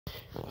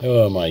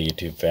Hello my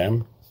YouTube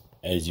fam.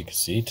 As you can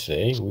see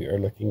today we are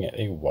looking at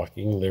a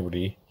Walking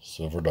Liberty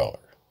silver dollar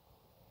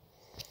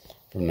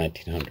from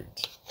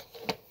 1900s.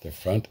 The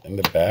front and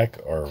the back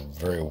are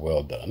very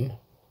well done.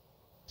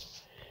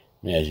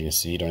 And as you can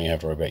see, you don't even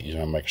have to worry about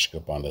using my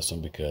microscope on this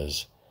one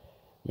because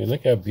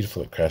look how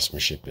beautiful the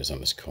craftsmanship is on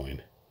this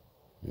coin.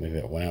 Look at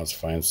that 1 ounce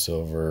fine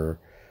silver,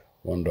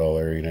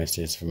 $1 United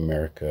States of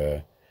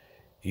America,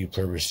 E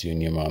pluribus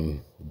unum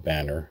on the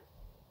banner,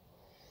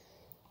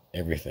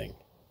 everything.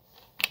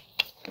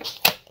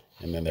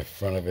 And then the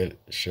front of it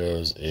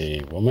shows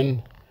a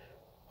woman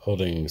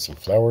holding some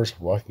flowers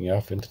walking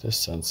off into the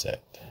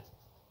sunset,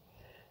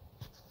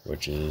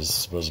 which is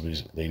supposedly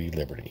Lady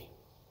Liberty.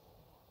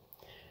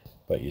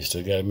 But you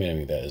still gotta admit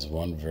me, that is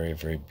one very,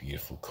 very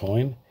beautiful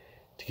coin.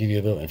 To give you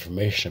a little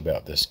information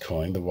about this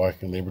coin, the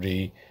Walking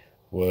Liberty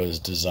was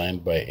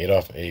designed by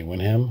Adolph A.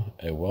 Winham,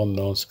 a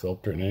well-known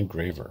sculptor and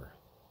engraver.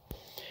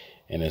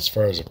 And as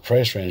far as the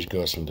price range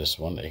goes from this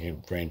one, it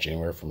can range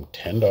anywhere from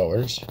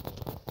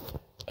 $10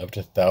 up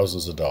to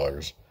thousands of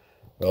dollars.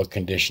 Well,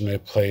 condition may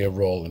play a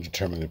role in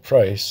determining the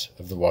price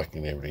of the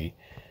Walking Liberty.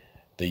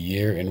 The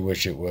year in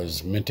which it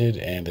was minted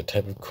and the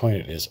type of coin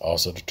it is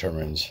also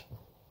determines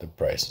the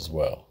price as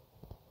well.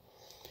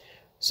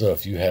 So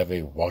if you have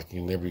a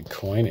Walking Liberty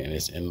coin and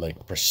it's in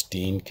like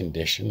pristine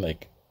condition,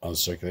 like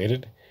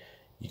uncirculated,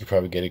 you could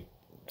probably get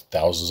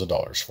thousands of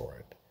dollars for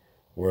it.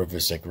 Or if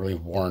it's like really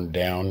worn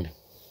down,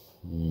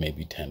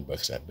 maybe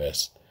 $10 at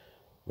best,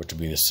 which would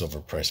be the silver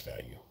price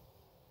value.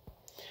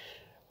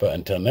 But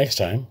until next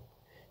time,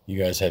 you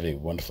guys have a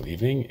wonderful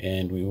evening,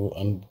 and we will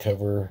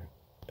uncover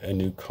a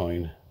new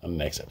coin on the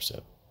next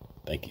episode.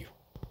 Thank you.